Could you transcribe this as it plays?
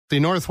The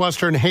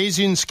Northwestern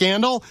hazing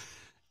scandal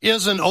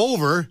isn't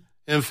over.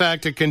 In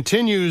fact, it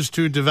continues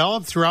to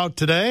develop throughout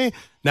today,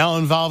 now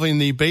involving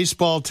the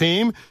baseball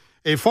team.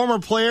 A former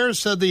player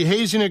said the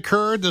hazing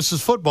occurred, this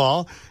is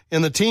football,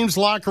 in the team's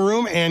locker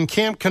room and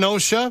Camp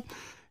Kenosha.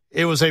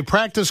 It was a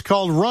practice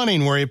called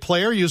running, where a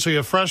player, usually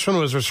a freshman,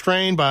 was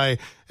restrained by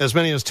as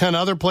many as 10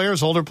 other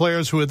players, older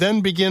players, who would then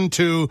begin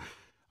to,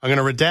 I'm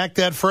going to redact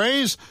that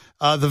phrase,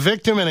 the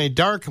victim in a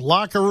dark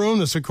locker room.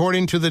 This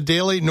according to the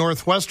Daily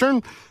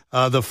Northwestern.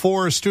 The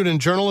 4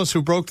 student journalists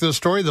who broke this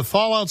story. The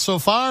fallout so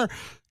far,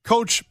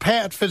 Coach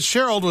Pat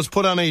Fitzgerald was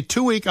put on a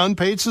 2-week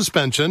unpaid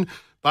suspension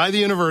by the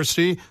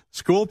university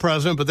school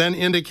president, but then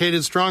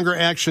indicated stronger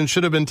action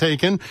should have been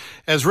taken.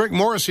 As Rick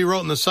Morrissey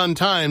wrote in the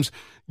Sun-Times,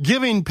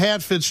 giving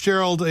Pat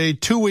Fitzgerald a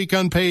 2-week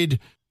unpaid,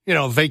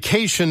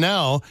 vacation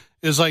now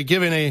is like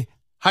giving a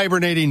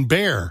hibernating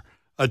bear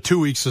a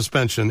 2-week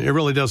suspension. It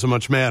really doesn't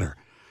much matter.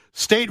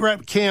 State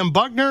Rep Kam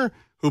Buckner,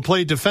 who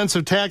played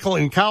defensive tackle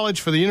in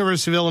college for the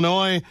University of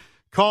Illinois,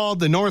 called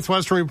the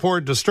Northwestern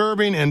report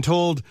disturbing and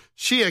told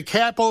Shia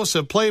Kapos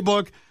of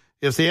Playbook,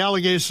 if the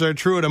allegations are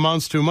true, it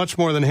amounts to much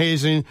more than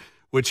hazing,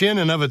 which in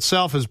and of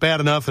itself is bad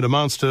enough. It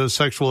amounts to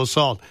sexual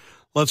assault.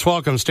 Let's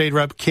welcome State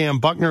Rep Kam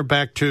Buckner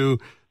back to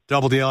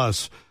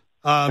WDLS.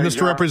 Mr.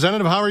 John.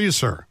 Representative, how are you,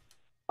 sir?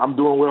 I'm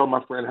doing well,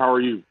 my friend. How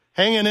are you?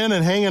 Hanging in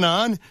and hanging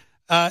on.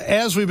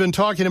 As we've been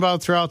talking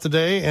about throughout the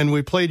day, and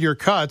we played your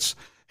cuts,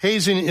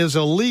 hazing is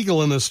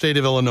illegal in the state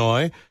of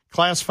Illinois,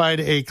 classified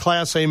a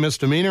Class A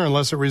misdemeanor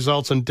unless it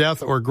results in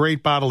death or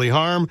great bodily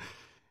harm,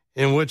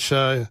 in which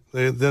then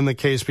the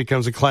case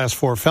becomes a Class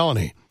 4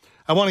 felony.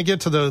 I want to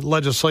get to the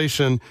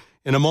legislation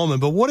in a moment,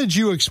 but what did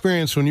you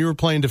experience when you were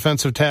playing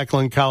defensive tackle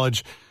in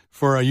college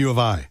for U of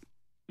I?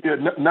 Yeah,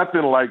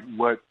 nothing like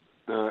what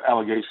the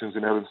allegations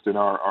in Evanston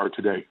are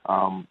today.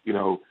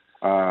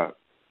 A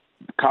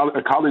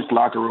college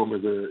locker room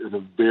is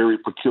a very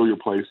peculiar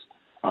place.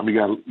 You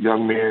got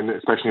young men,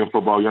 especially in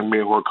football, young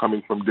men who are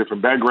coming from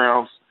different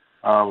backgrounds,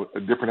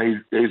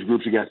 different age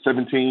groups. You got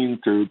 17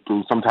 to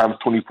sometimes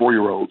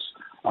 24-year-olds,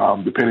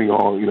 depending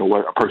on,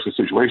 what a person's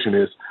situation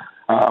is.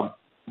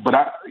 But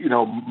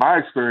my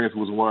experience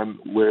was one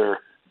where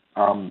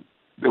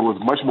there was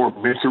much more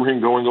mentoring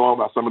going on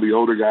by some of the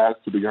older guys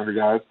to the younger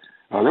guys.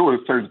 There were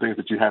certain things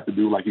that you have to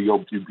do, like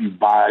you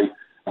buy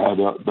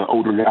the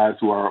older guys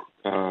who are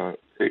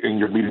in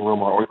your meeting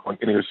room or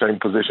in the same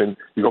position.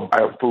 You go buy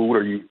them food,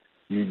 or you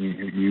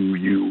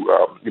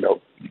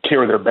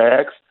carry their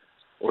bags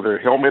or their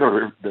helmet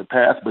or their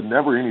pass, but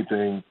never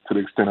anything to the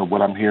extent of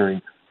what I'm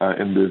hearing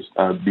in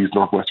these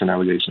Northwestern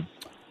allegations.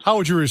 How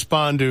would you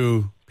respond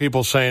to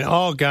people saying,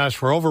 oh,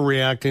 gosh, we're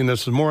overreacting.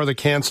 This is more of the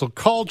cancel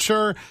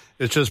culture.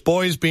 It's just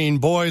boys being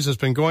boys. It's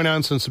been going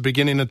on since the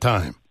beginning of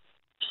time.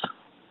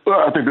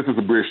 Well, I think this is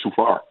a bridge too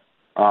far.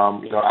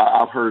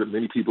 I've heard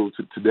many people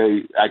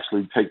today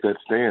actually take that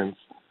stance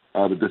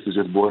that this is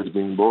just boys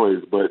being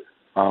boys. But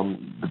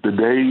the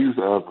days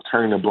of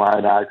turning a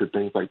blind eye to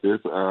things like this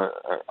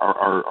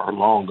are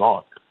long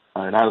gone.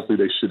 And honestly,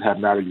 they should have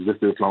not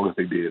existed as long as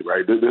they did,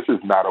 right? This is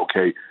not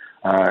okay.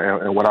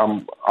 And what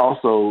I'm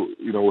also,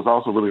 was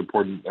also really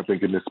important, I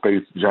think, in this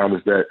space, John,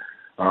 is that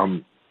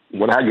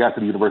when I got to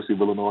the University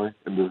of Illinois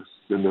in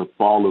the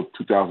fall of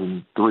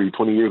 2003,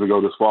 20 years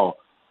ago this fall,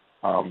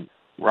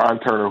 Ron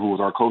Turner, who was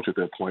our coach at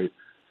that point,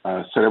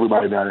 set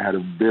everybody down and had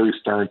a very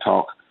stern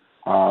talk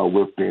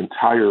with the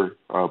entire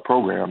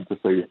program to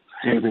say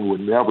hazing would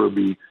never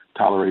be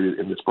tolerated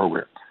in this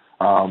program.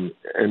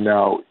 And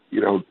now,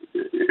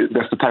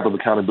 that's the type of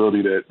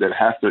accountability that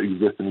has to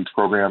exist in these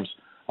programs.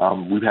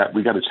 We got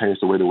to change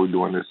the way that we're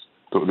doing this,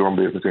 doing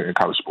business in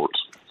college sports.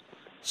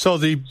 So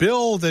the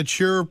bill that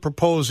you're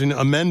proposing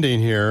amending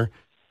here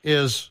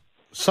is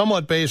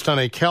somewhat based on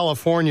a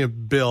California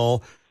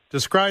bill.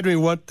 Describe to me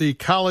what the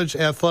College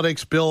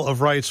Athletics Bill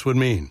of Rights would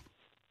mean.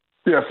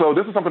 Yeah, so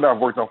this is something that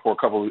I've worked on for a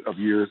couple of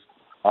years.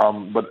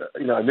 But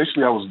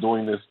initially I was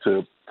doing this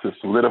to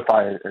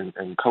solidify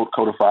and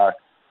codify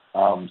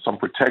some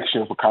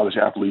protection for college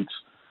athletes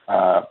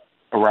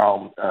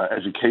around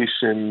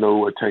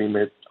educational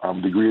attainment,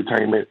 degree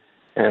attainment,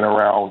 and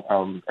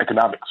around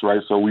economics,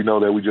 right? So we know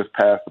that we just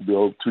passed a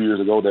bill 2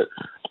 years ago that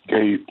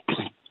gave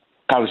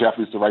college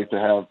athletes the right to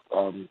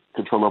have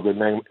control over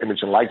their name, image,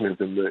 and likeness,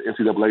 and the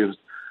NCAA is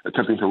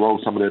attempting to roll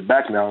some of that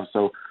back now.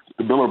 So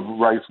the Bill of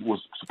Rights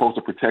was supposed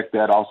to protect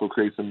that, also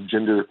create some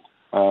gender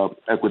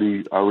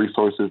equity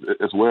resources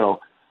as well.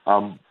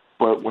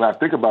 But when I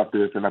think about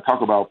this and I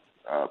talk about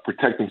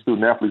protecting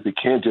student athletes, it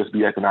can't just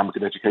be economic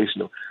and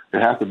educational.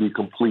 It has to be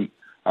complete,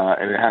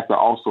 and it has to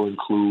also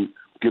include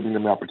giving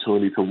them the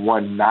opportunity to,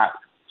 one, not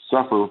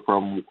suffer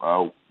from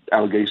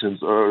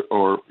allegations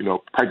or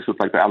practices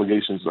like the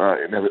allegations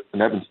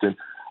in Evanston,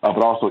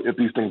 but also, if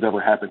these things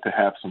ever happen, to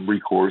have some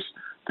recourse,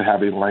 to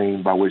have a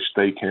lane by which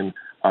they can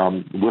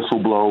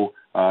whistleblow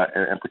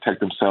and protect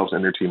themselves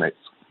and their teammates.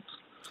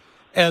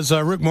 As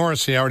Rick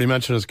Morrissey, I already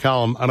mentioned his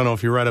column, I don't know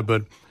if you read it,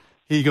 but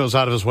he goes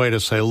out of his way to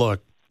say,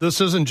 look,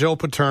 this isn't Joe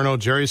Paterno,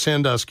 Jerry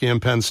Sandusky, and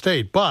Penn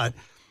State, but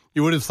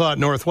you would have thought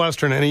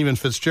Northwestern and even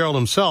Fitzgerald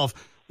himself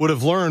would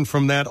have learned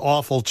from that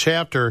awful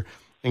chapter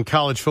in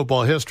college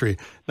football history.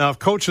 Now, if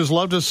coaches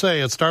love to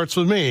say it starts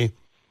with me,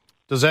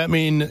 does that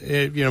mean,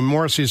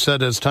 Morrissey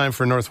said it's time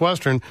for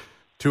Northwestern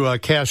to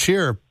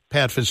cashier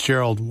Pat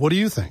Fitzgerald? What do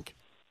you think?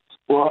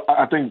 Well,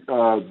 I think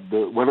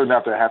whether or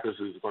not that happens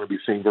is going to be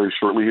seen very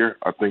shortly here.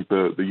 I think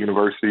the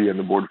university and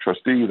the Board of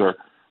Trustees are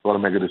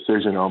going to make a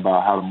decision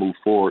about how to move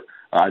forward.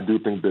 I do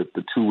think that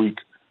the 2-week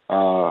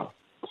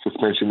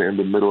suspension in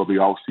the middle of the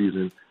off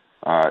season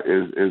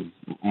is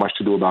much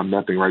to do about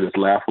nothing, right? It's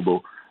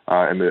laughable,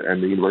 and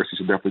the university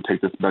should definitely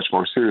take this much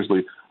more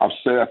seriously. I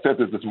said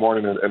this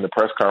morning in the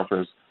press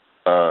conference,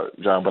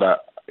 John,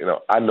 but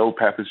I know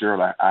Pat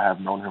Fitzgerald. I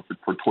have known him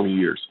for 20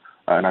 years,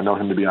 and I know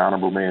him to be an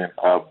honorable man.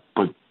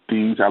 But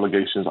these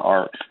allegations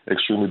are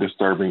extremely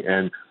disturbing,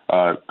 and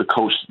the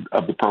coach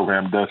of the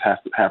program does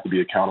have to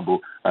be accountable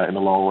in the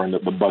long run.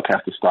 The buck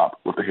has to stop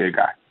with the head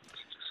guy.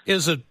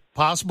 Is it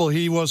possible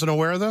he wasn't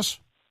aware of this?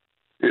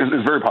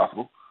 It's very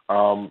possible,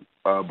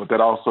 but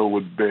that also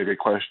would beg a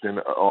question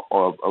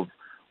of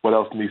what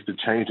else needs to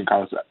change in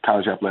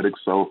college athletics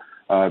so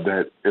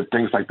that if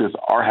things like this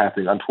are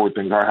happening, untoward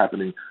things are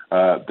happening,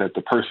 that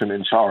the person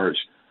in charge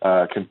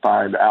can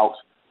find out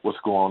what's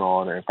going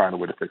on and find a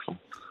way to fix them.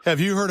 Have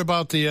you heard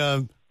about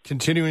the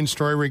continuing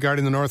story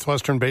regarding the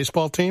Northwestern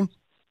baseball team?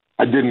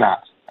 I did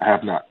not. I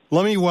have not.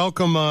 Let me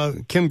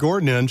welcome Kim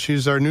Gordon in.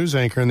 She's our news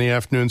anchor in the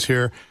afternoons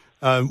here.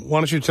 Why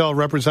don't you tell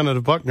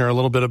Representative Buckner a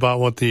little bit about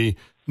what the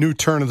new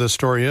turn of the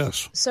story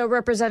is? So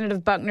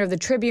Representative Buckner, the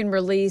Tribune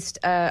released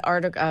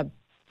an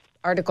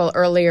article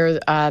earlier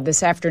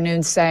this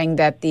afternoon saying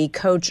that the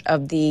coach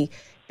of the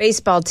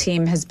baseball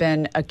team has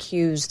been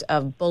accused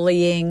of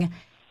bullying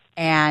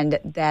and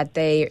that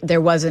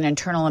there was an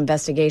internal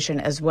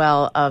investigation as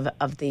well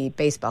of the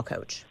baseball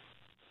coach.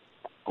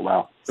 Oh,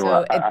 wow.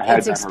 So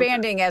it's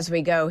expanding as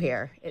we go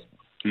here.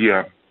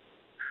 Yeah,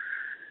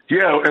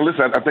 and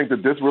listen, I think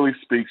that this really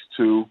speaks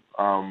to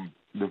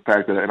the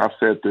fact that, and I've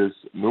said this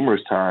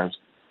numerous times,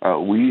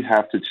 we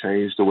have to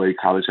change the way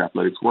college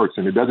athletics works.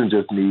 And it doesn't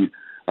just need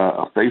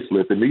a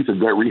facelift. It needs a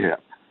gut rehab.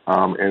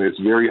 And it's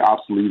very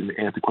obsolete and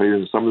antiquated.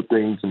 And some of the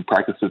things and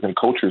practices and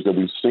cultures that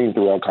we've seen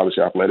throughout college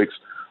athletics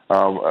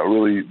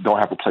really don't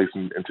have a place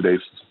in today's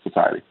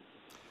society.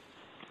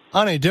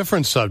 On a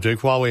different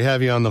subject, while we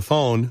have you on the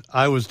phone,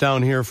 I was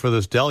down here for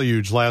this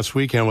deluge last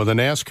weekend with a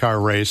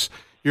NASCAR race.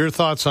 Your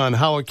thoughts on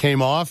how it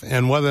came off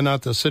and whether or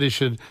not the city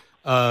should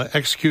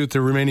execute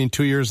the remaining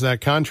 2 years of that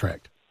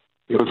contract?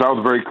 I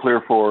was very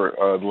clear for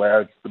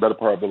the better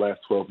part of the last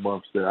 12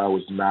 months that I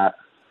was not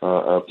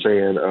a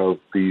fan of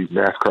the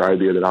NASCAR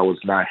idea, that I was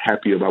not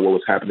happy about what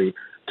was happening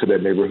to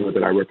that neighborhood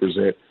that I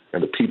represent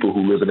and the people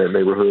who live in that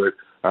neighborhood.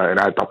 And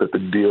I thought that the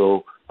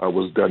deal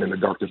was done in the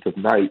darkness of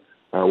night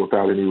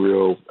without any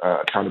real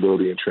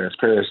accountability and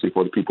transparency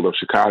for the people of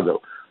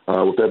Chicago.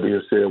 With that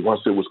being said,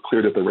 once it was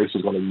clear that the race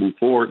was going to move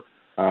forward,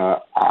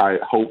 I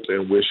hoped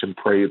and wish and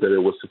prayed that it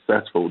was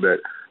successful, that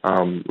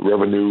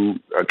revenue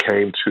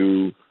came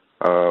to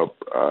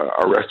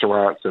our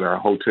restaurants and our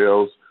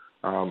hotels,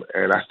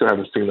 and I still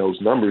haven't seen those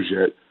numbers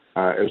yet.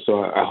 And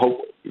so I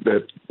hope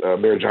that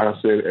Mayor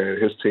Johnson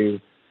and his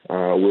team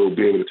will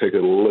be able to take a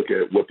look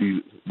at what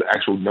the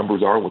actual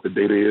numbers are, what the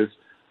data is,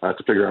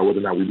 to figure out whether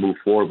or not we move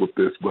forward with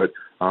this. But,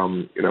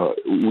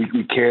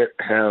 we can't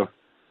have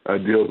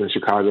deals in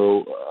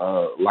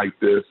Chicago like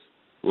this,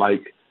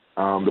 like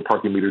the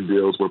parking meter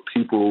deals, where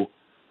people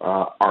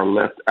are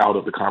left out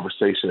of the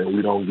conversation and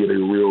we don't get a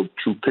real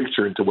true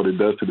picture into what it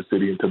does to the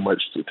city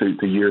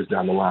to years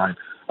down the line.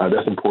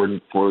 That's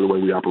important for the way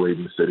we operate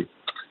in the city.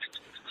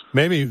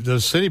 Maybe the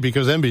city,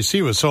 because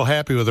NBC was so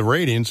happy with the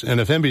ratings,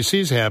 and if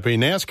NBC's happy,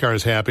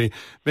 NASCAR's happy,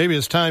 maybe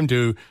it's time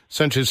to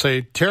essentially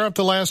say, tear up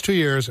the last 2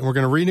 years, and we're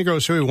going to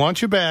renegotiate. We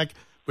want you back,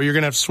 but you're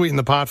going to have to sweeten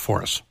the pot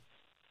for us.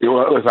 Yeah,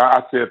 well, listen,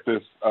 I said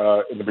this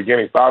in the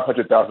beginning,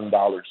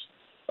 $500,000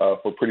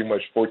 for pretty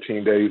much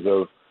 14 days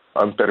of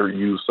unfettered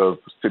use of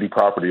city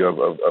property, of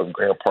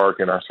Grant Park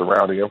and our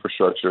surrounding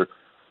infrastructure,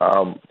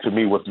 to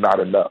me was not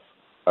enough.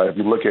 If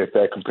you look at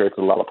that compared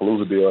to the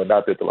Lollapalooza deal, and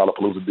not that the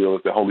Lollapalooza deal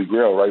is the holy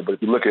grail, right? But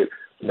if you look at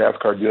the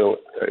NASCAR deal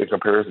in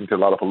comparison to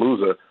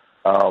Lollapalooza,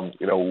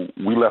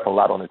 we left a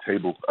lot on the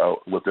table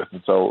with this.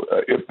 And so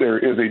if there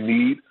is a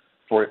need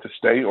for it to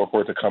stay or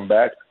for it to come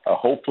back,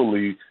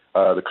 hopefully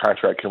the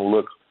contract can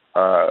look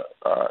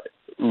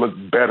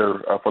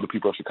better for the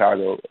people of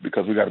Chicago,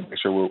 because we got to make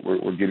sure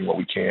we're getting what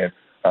we can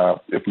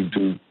if we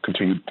do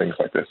continue things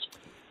like this.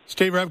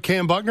 State Rep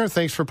Kam Buckner,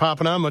 thanks for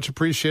popping on. Much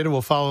appreciated.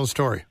 We'll follow the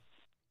story.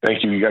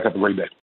 Thank you. You guys have a great day.